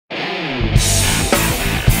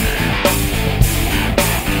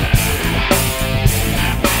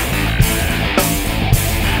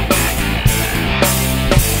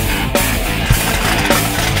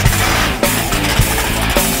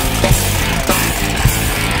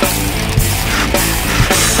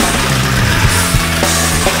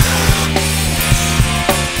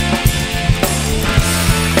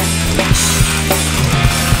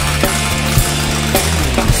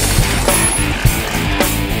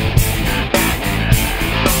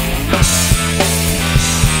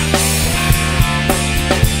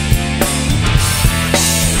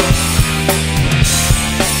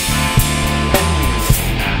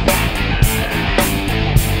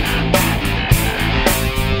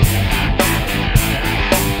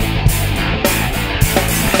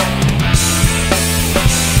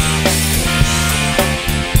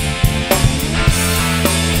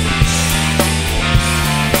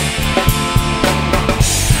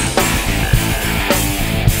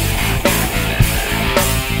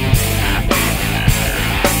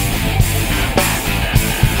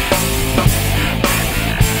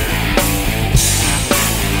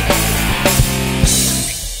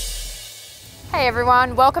Hey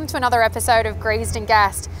everyone, welcome to another episode of Greased and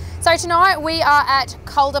Gassed. So tonight we are at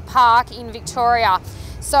Calder Park in Victoria.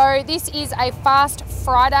 So this is a Fast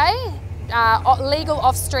Friday legal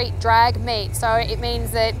off-street drag meet. So it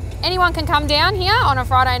means that anyone can come down here on a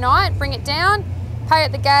Friday night, bring it down, pay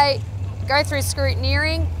at the gate, go through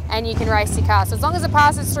scrutineering, and you can race your car. So as long as it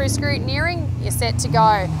passes through scrutineering, you're set to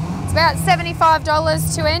go. It's about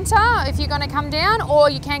 $75 to enter if you're going to come down, or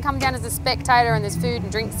you can come down as a spectator, and there's food and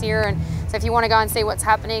drinks here. And so if you want to go and see what's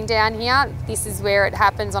happening down here, this is where it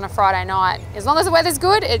happens on a Friday night. As long as the weather's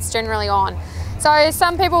good, it's generally on. So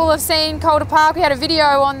some people will have seen Calder Park. We had a video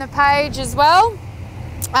on the page as well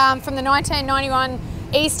from the 1991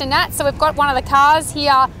 East and Nats. So we've got one of the cars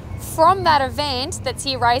here from that event that's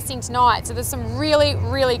here racing tonight. So there's some really,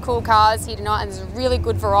 really cool cars here tonight, and there's a really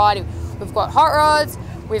good variety. We've got hot rods,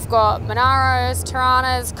 we've got Monaros,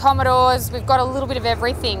 Tiranas, Commodores, we've got a little bit of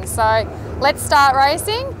everything. So let's start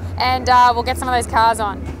racing and we'll get some of those cars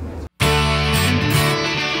on.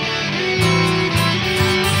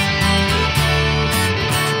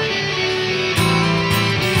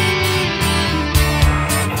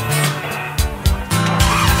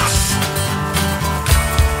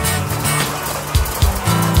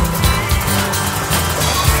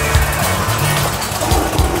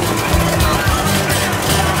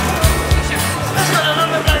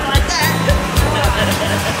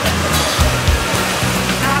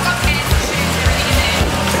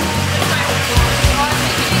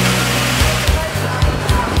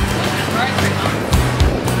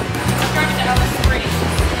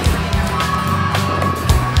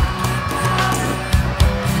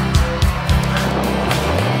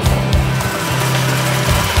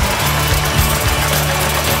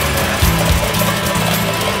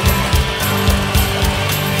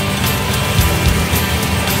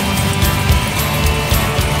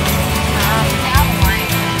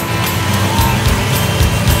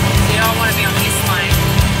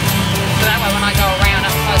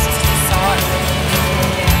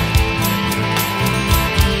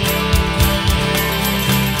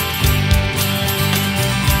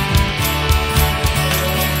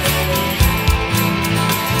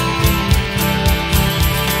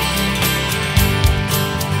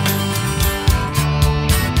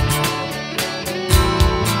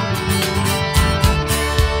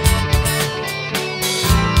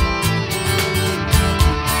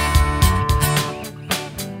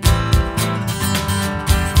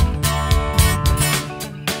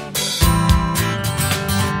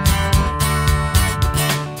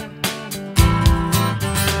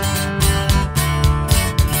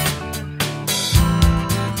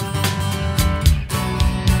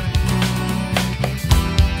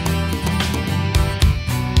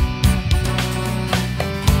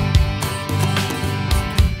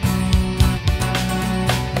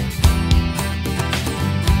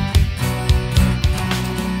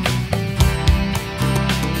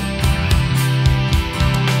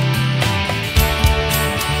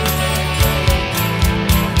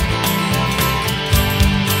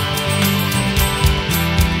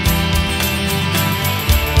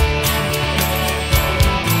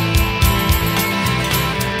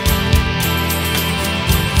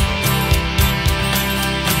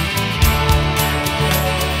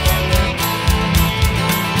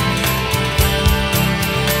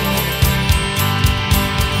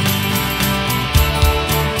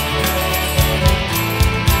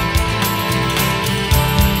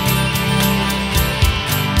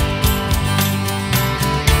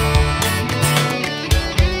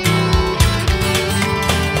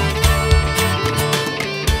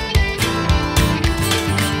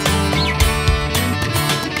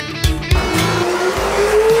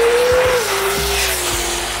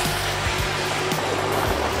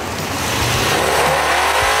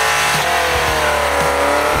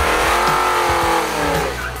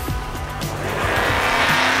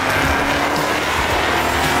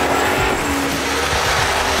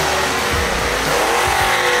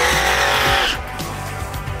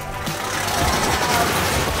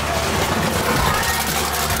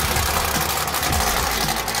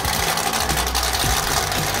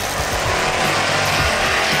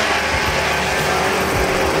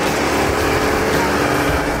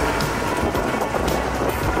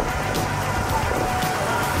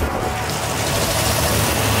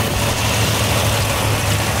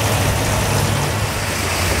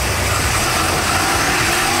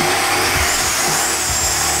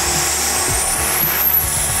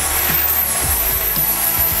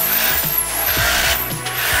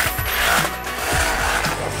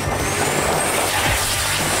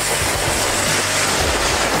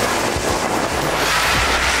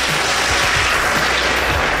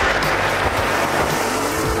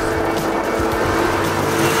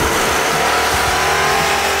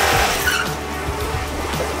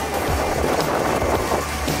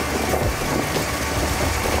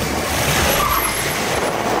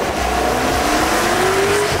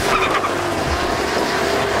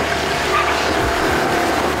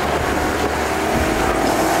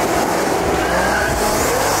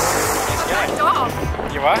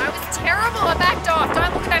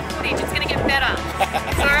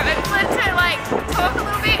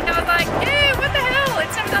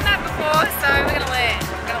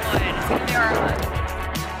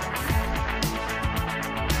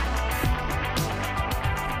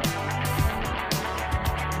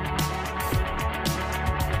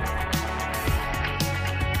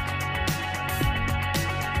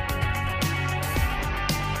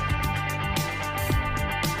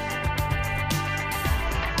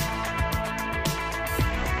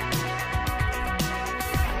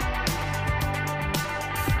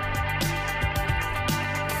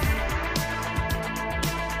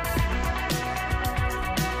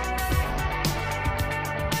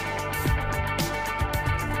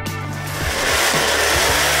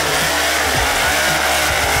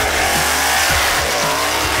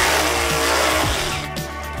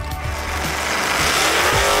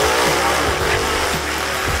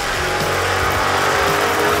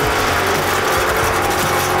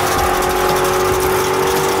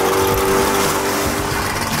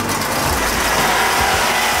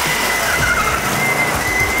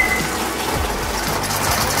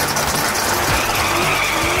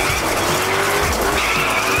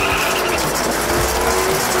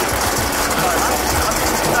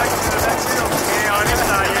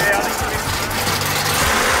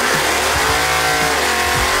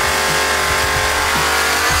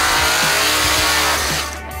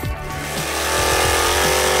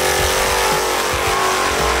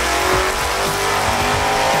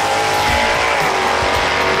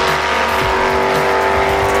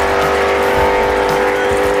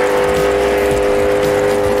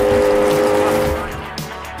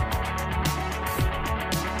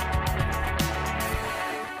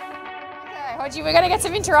 Hodgie, we're going to get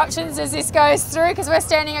some interruptions as this goes through because we're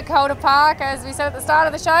standing at Calder Park, as we said at the start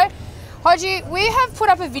of the show. Hodgie, we have put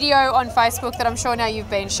up a video on Facebook that I'm sure now you've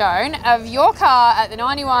been shown of your car at the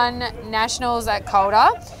 91 Nationals at Calder.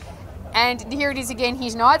 And here it is again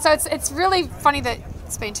here tonight. So it's really funny that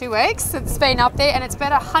it's been 2 weeks, it's been up there, and it's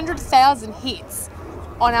been 100,000 hits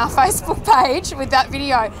on our Facebook page with that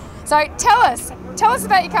video. So tell us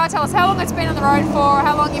about your car. Tell us how long it's been on the road for,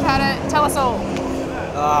 how long you've had it. Tell us all.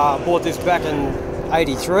 I bought this back in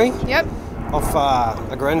 '83. Yep. Off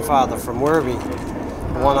a grandfather from Werribee,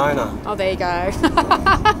 one owner. Oh, there you go.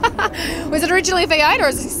 Was it originally a V8 or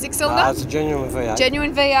is it a 6-cylinder? It's a genuine V8.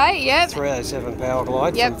 Genuine V8, yep. 307 power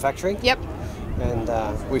glide from factory. Yep. And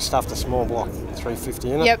we stuffed a small block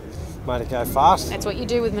 350 in it. Yep. Made it go fast. That's what you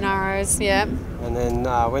do with Monaros, yeah. And then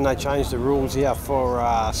when they changed the rules here for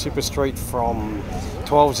Super Street from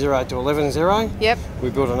 12.0 to 11.0, yep, we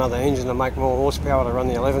built another engine to make more horsepower to run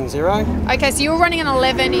the 11.0. Okay, so you were running an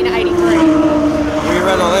 11 in 83. We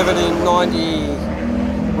ran 11 in 90.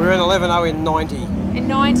 We ran 11.0 in 90. In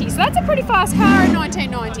 90, so that's a pretty fast car in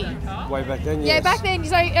 1990. Way back then, yes. Yeah, back then.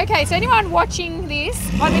 So okay, so anyone watching this,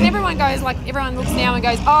 I mean, everyone looks now and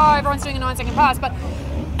goes, oh, everyone's doing a 9-second pass, but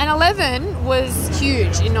an 11 was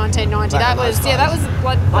huge in 1990. That was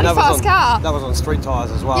like a fast car. That was on street tyres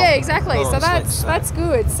as well. Yeah, exactly. So slicks, that's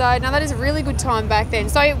good. So now that is a really good time back then.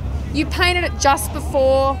 So you painted it just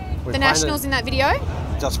before the Nationals in that video?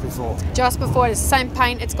 Just before. Just before. It's the same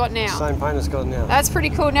paint it's got now. Same paint it's got now. That's pretty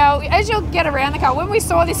cool. Now, as you'll get around the car, when we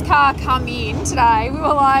saw this car come in today, we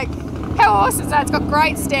were like, how awesome is that? It's got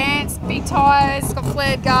great stance, big tyres, it's got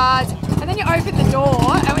flared guards, and then you open the door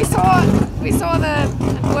and we saw the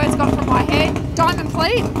words gone from my head, diamond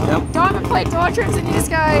plate. Yep. Diamond plate door trims, and you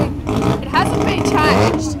just go, it hasn't been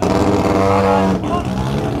changed.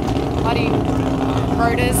 Bloody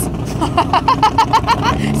rotors.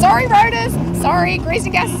 Sorry rotors, sorry, grease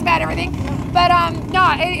and gas is bad, everything. But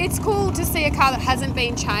no, it's cool to see a car that hasn't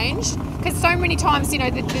been changed, because so many times, you know,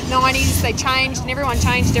 the 90s, they changed and everyone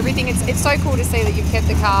changed everything. It's so cool to see that you've kept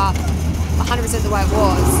the car 100% the way it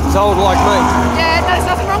was. It's old like me. Yeah, no, there's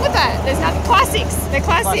nothing wrong with that. There's nothing. Classics. They're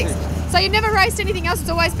classics. So you've never raced anything else? It's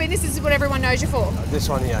always been this is what everyone knows you for? This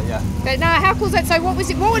one here, yeah. But no, how cool is that? So what would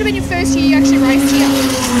have been your first year you actually raced here?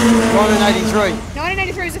 1983.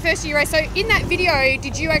 1983 was the first year you raced. So in that video,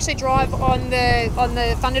 did you actually drive on the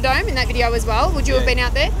Thunderdome in that video as well? Would you have been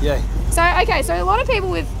out there? Yeah. So, okay, so a lot of people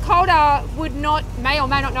with Calder may or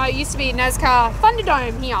may not know, it used to be a NASCAR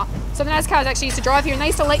Thunderdome here. So the NASCARs actually used to drive here, and they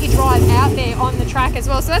used to let you drive out there on the track as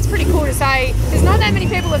well. So that's pretty cool to say. There's not that many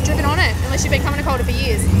people have driven on it, unless you've been coming to Calder for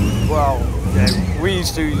years. Well, yeah, we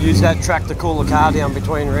used to use that track to cool the car down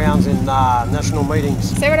between rounds in national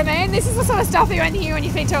meetings. See what I mean? This is the sort of stuff that you won't hear when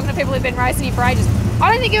you've been talking to people who've been racing here for ages.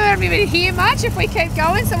 I don't think you're going to be able to hear much if we keep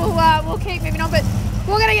going, so we'll keep moving on. But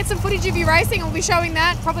we're going to get some footage of you racing. We'll be showing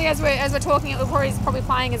that probably as we're talking. We're probably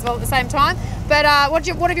playing as well at the same time. But what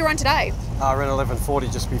have you run today? I ran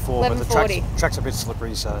 11.40 just before, but the track's a bit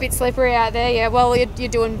slippery. So. A bit slippery out there, yeah. Well, you're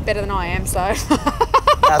doing better than I am, so.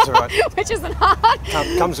 That's all right. Which isn't hard.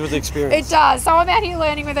 Comes with experience. It does. So I'm out here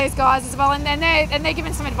learning with these guys as well, and they're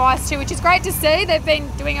giving some advice too, which is great to see. They've been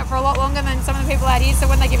doing it for a lot longer than some of the people out here, so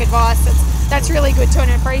when they give advice, that's really good too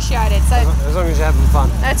and appreciated. So as long as you're having fun.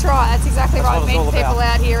 That's right. That's exactly right. Meeting people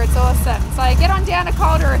out here, it's awesome. So get on down to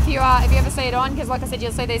Calder if you ever see it on, because like I said,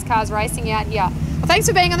 you'll see these cars racing out here. Well, thanks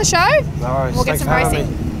for being on the show. No worries. We'll get some racing.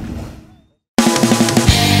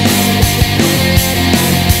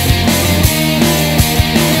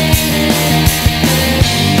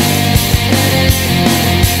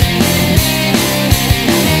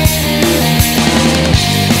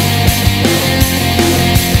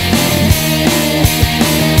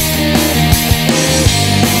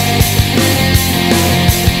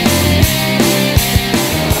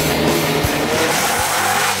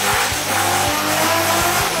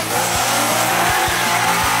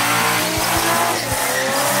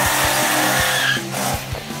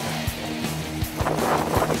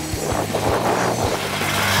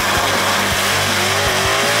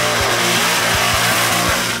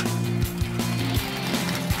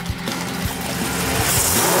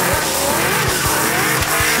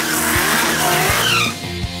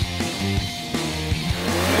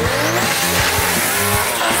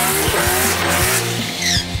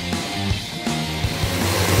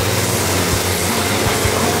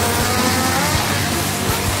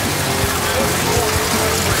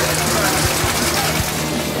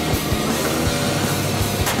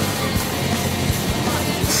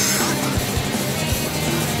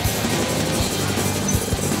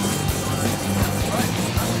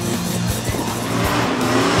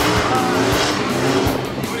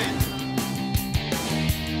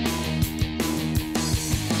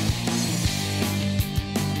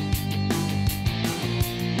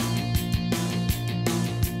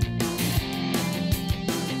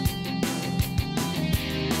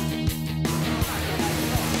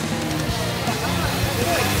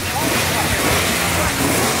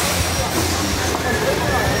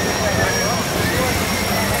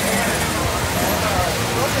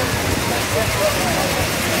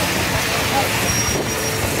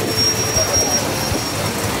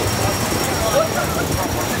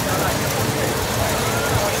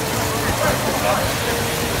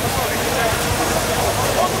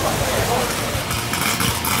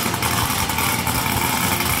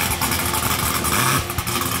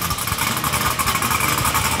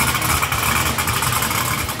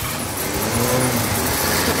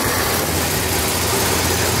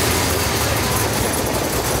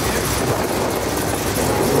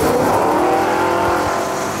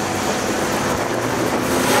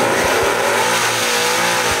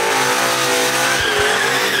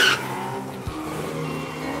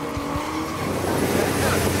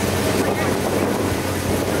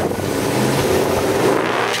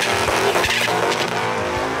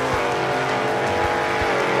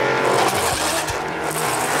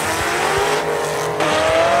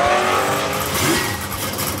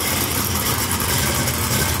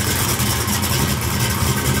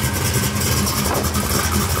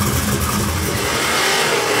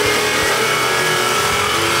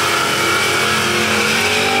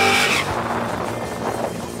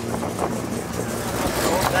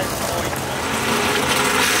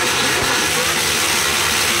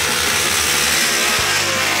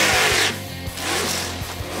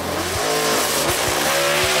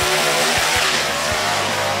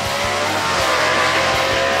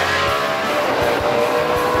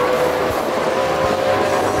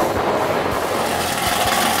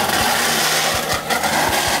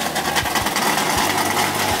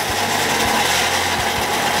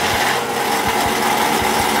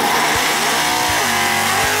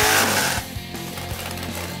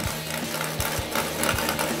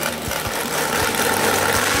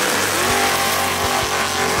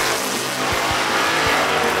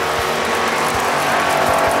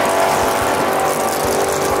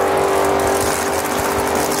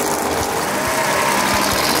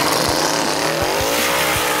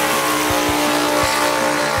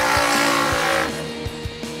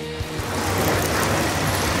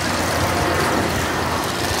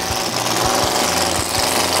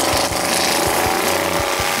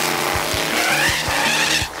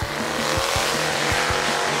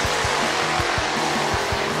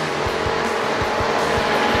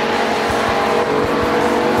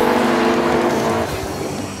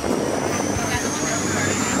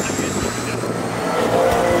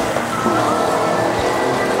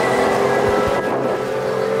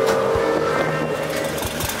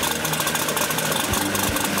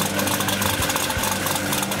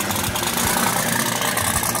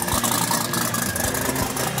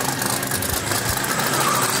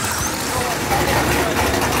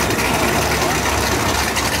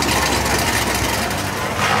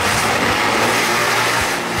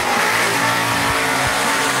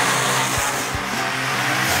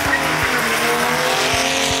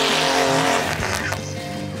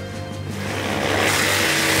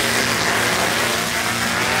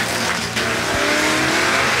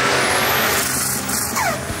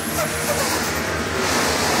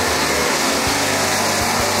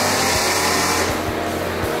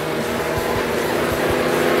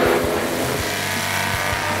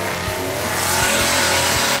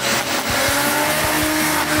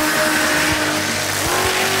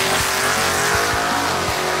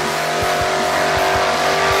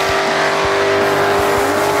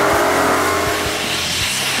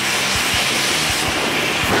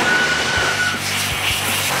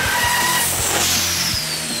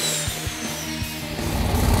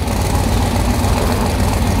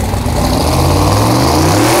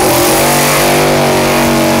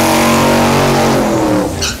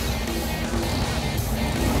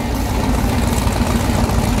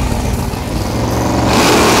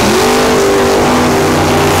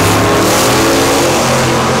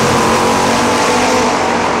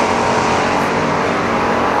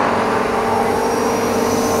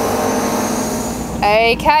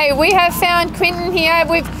 Okay, we have found Quinton here.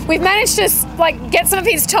 We've managed to like get some of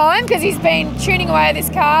his time because he's been tuning away at this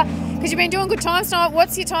car. Because you've been doing good times tonight.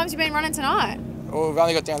 What's your times you've been running tonight? Well, we've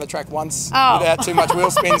only got down the track once without too much wheel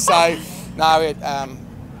spin. So no,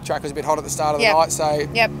 track was a bit hot at the start of the night. So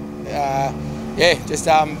yeah, just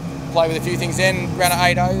play with a few things then. Ran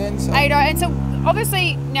at 8.0 then. So. 8.0, and so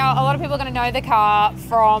obviously now a lot of people are going to know the car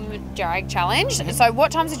from Drag Challenge. So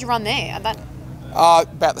what times did you run there?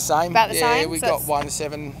 About the same. About the same. Yeah, we got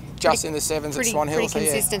 1.7, just in the 7s at Swan Hill. Pretty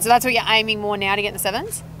consistent. So that's what you're aiming more now to get in the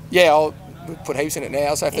 7s? Yeah, I'll put heaps in it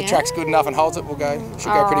now. So if the track's good enough and holds it, should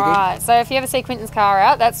go pretty good. So if you ever see Quinton's car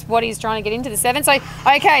out, that's what he's trying to get into the 7. So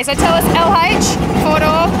okay, so tell us LH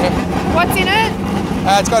 4-door. Yep. What's in it?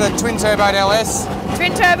 It's got a twin turboed LS.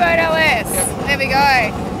 Twin turboed LS. Yep. There we go.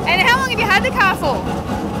 And how long have you had the car for?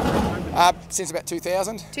 Since about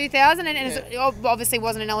 2000. 2000, and it obviously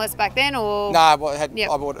wasn't an LS back then, or? No, I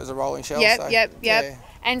bought it as a rolling shell. Yep. Yeah.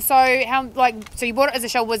 And so so you bought it as a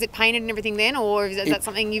shell, was it painted and everything then, or is that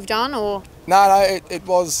something you've done, or? No,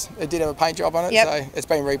 it did have a paint job on it, so it's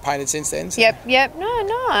been repainted since then. So. Yep. No,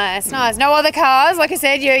 nice. No other cars, like I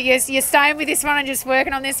said, you're staying with this one and just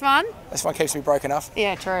working on this one? This one keeps me broke enough.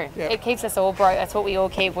 Yeah, true. Yep. It keeps us all broke. That's what we all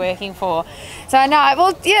keep working for. So no,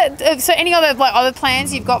 well, yeah. So any other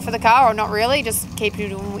plans you've got for the car, or not really? Just keep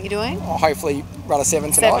doing what you're doing. I'll hopefully run a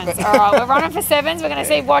 7 tonight. Sevens. All right, we're running for 7s. We're going to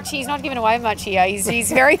see. Watch. He's not giving away much here.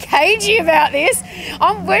 He's very cagey about this.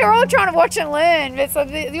 We're all trying to watch and learn. But so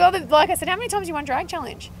the other, like I said, how many times have you won Drag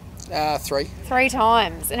Challenge? 3. 3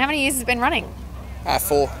 times. And how many years has it been running?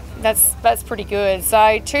 4. That's pretty good.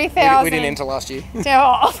 So 2000. We didn't enter last year. There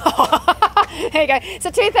you go.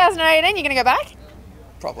 So 2018, you're going to go back?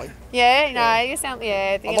 Probably. Yeah. No. You sound.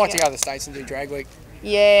 Yeah. I'd like to go to the States and do Drag Week.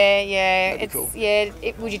 Yeah. That'd be cool. Yeah.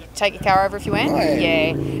 Would you take your car over if you went? Oh,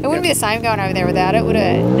 yeah. It wouldn't be the same going over there without it, would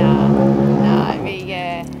it? No. It'd be,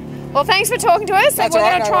 yeah. Well, thanks for talking to us. That's We're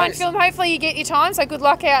going right, to try and film. Hopefully you get your time, so good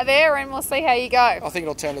luck out there, and we'll see how you go. I think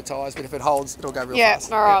it'll turn the tyres, but if it holds, it'll go real fast.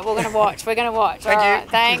 All right, we're going to watch. We're going to watch. Thank all you. Right,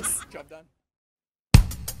 thanks. Job done.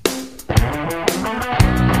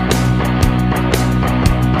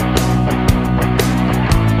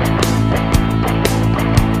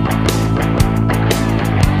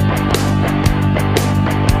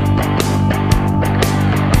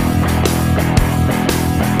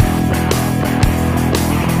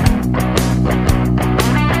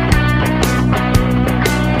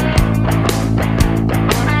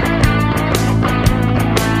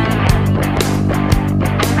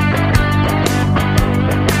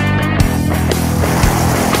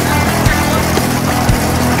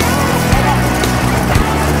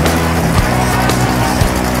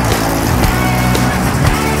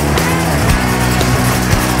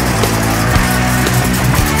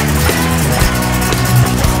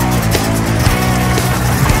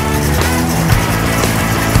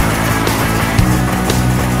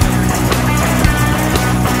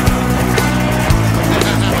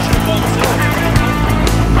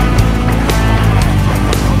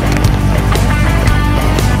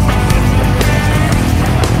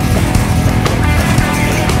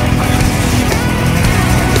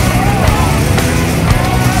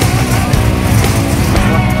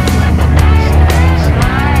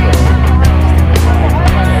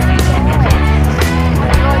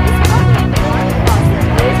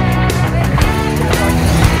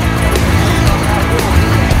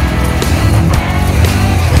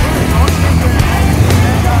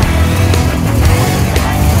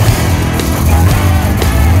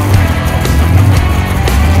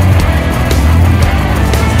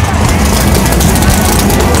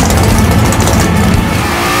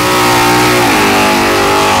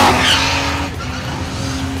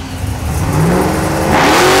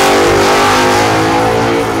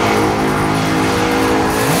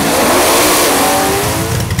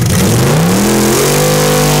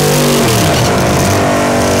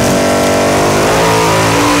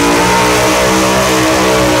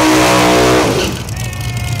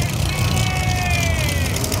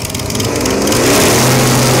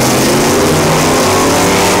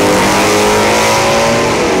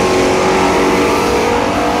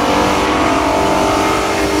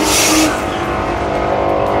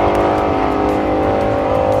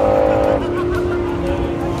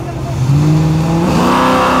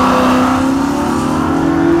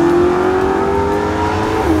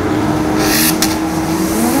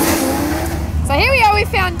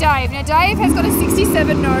 Dave. Now Dave has got a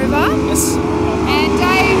 67 Nova. Yes. And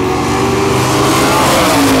Dave...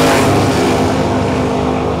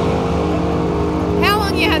 How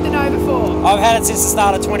long you had the Nova for? I've had it since the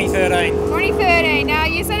start of 2013. 2013. Now,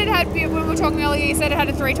 you said it had, when we were talking earlier, you said it had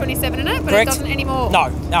a 327 in it, but Correct. it doesn't anymore. No,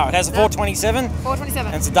 it has a 427. 427.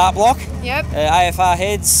 And it's a dart block. Yep. AFR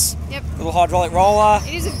heads. Yep. Little hydraulic roller.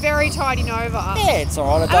 It is a very tidy Nova. Yeah, it's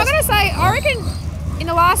all right. And I'm going to say, I reckon in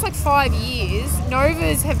the last like 5 years,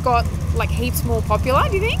 Novas have got like heaps more popular,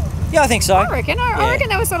 do you think? Yeah, I think so. I reckon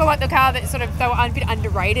they were sort of like the car that they were a bit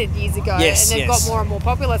underrated years ago, yes, and they've got more and more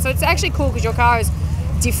popular. So it's actually cool because your car is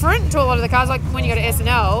different to a lot of the cars. Like when you go to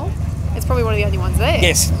S&L, it's probably one of the only ones there.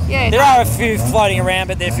 Yes. Yeah. There are a few floating around,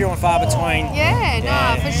 but they're few and far between.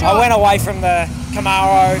 Yeah, for sure. I went away from the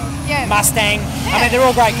Camaro, Mustang. Yeah. I mean, they're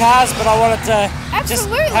all great cars, but I wanted to just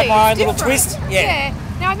have my own little twist. Yeah.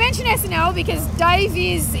 Now I mentioned S&L because Dave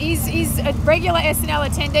is a regular S&L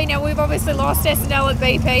attendee. Now we've obviously lost S&L at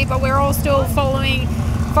BP, but we're all still following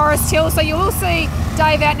Forest Hill, so you will see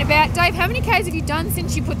Dave out and about. Dave, how many Ks have you done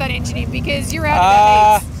since you put that engine in? Because you're out and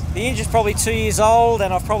about these. The engine's probably 2 years old,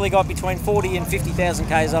 and I've probably got between 40 and 50,000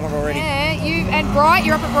 Ks on it already. Yeah, and Bright,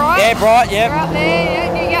 you're up at Bright? Yeah, Bright, yeah. You're up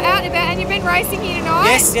there, you're out and about, and you've been racing here tonight?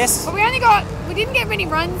 Yes. But we didn't get many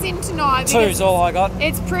runs in tonight. Two's all I got.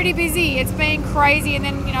 It's pretty busy. It's been crazy, and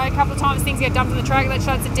then, a couple of times things get dumped on the track that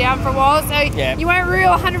shuts it down for a while. So you weren't real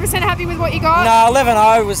 100% happy with what you got? No,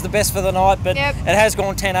 11.0 was the best for the night, but it has gone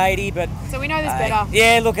 1080. But so we know there's better.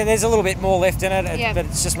 Yeah, look, there's a little bit more left in it, but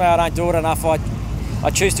it's just me, I don't do it enough. I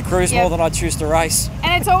choose to cruise more than I choose to race.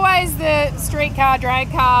 And it's always the street car, drag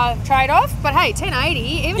car trade-off. But hey, 1080,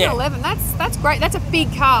 even at 11, that's great. That's a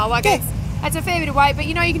big car. Like it's a fair bit of weight, but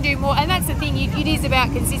you can do more. And that's the thing. It is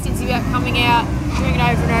about consistency, about coming out, doing it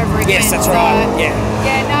over and over again. Yes, that's right.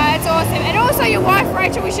 Yeah, no, it's awesome. And also your wife,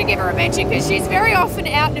 Rachel, we should give her a mention because she's very often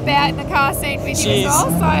out and about in the car scene with you as well.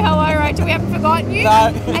 So hello, Rachel. We haven't forgotten you.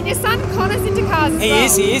 No. And your son Connor's into cars as well.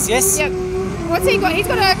 He is, yes. Yep. What's he got? He's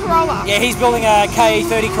got a Corolla. Yeah, he's building a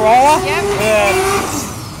KE30 Corolla.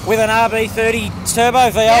 Yep. With an RB30 turbo,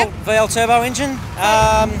 VL turbo engine.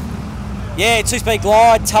 Two-speed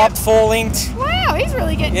glide, tubbed, 4-linked. Wow, he's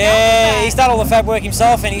really getting he's done all the fab work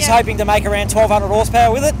himself, and he's hoping to make around 1,200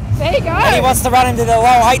 horsepower with it. There you go. And he wants to run into the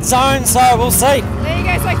low 8 zone, so we'll see. There you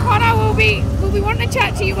go. So Connor will be wanting to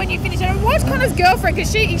chat to you when you finish it. What's Connor's girlfriend?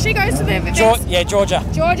 Because she goes to the events. Georgia.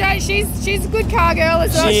 Georgia, she's a good car girl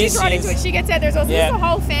as well. She's right into it. She gets out there as well. So there's a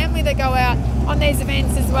whole family that go out on these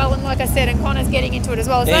events as well. And like I said, and Connor's getting into it as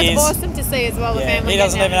well. So that's awesome to see as well. The family. He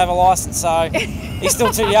doesn't even have a license, so he's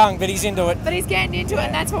still too young, but he's into it. But he's getting into it,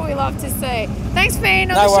 and that's what we love to see. Thanks for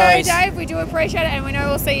being on the show, Dave. We do appreciate it, and we know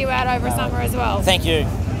we'll see you out over summer as well. Thank you.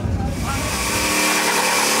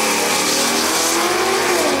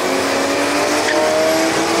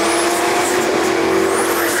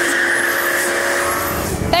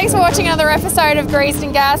 Thanks for watching another episode of Greased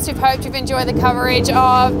and Gassed. We've hoped you've enjoyed the coverage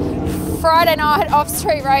of Friday night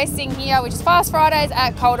off-street racing here, which is Fast Fridays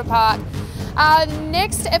at Calder Park.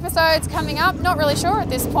 Next episode's coming up, not really sure at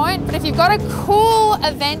this point, but if you've got a cool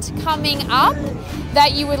event coming up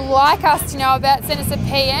that you would like us to know about, send us a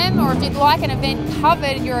PM, or if you'd like an event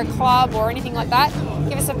covered, you're a club or anything like that,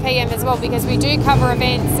 give us a PM as well, because we do cover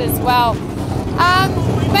events as well.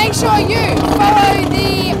 Make sure you follow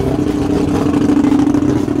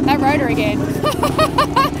that rotor again.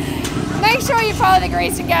 Make sure you follow the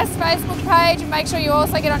Greased and Gassed Facebook page, and make sure you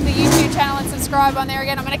also get onto the YouTube channel and subscribe on there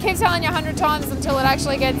again. I'm going to keep telling you 100 times until it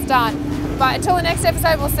actually gets done. But until the next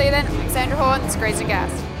episode, we'll see you then. I'm Sandra Horn, it's Greased and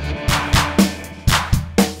Gassed.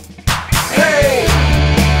 Hey!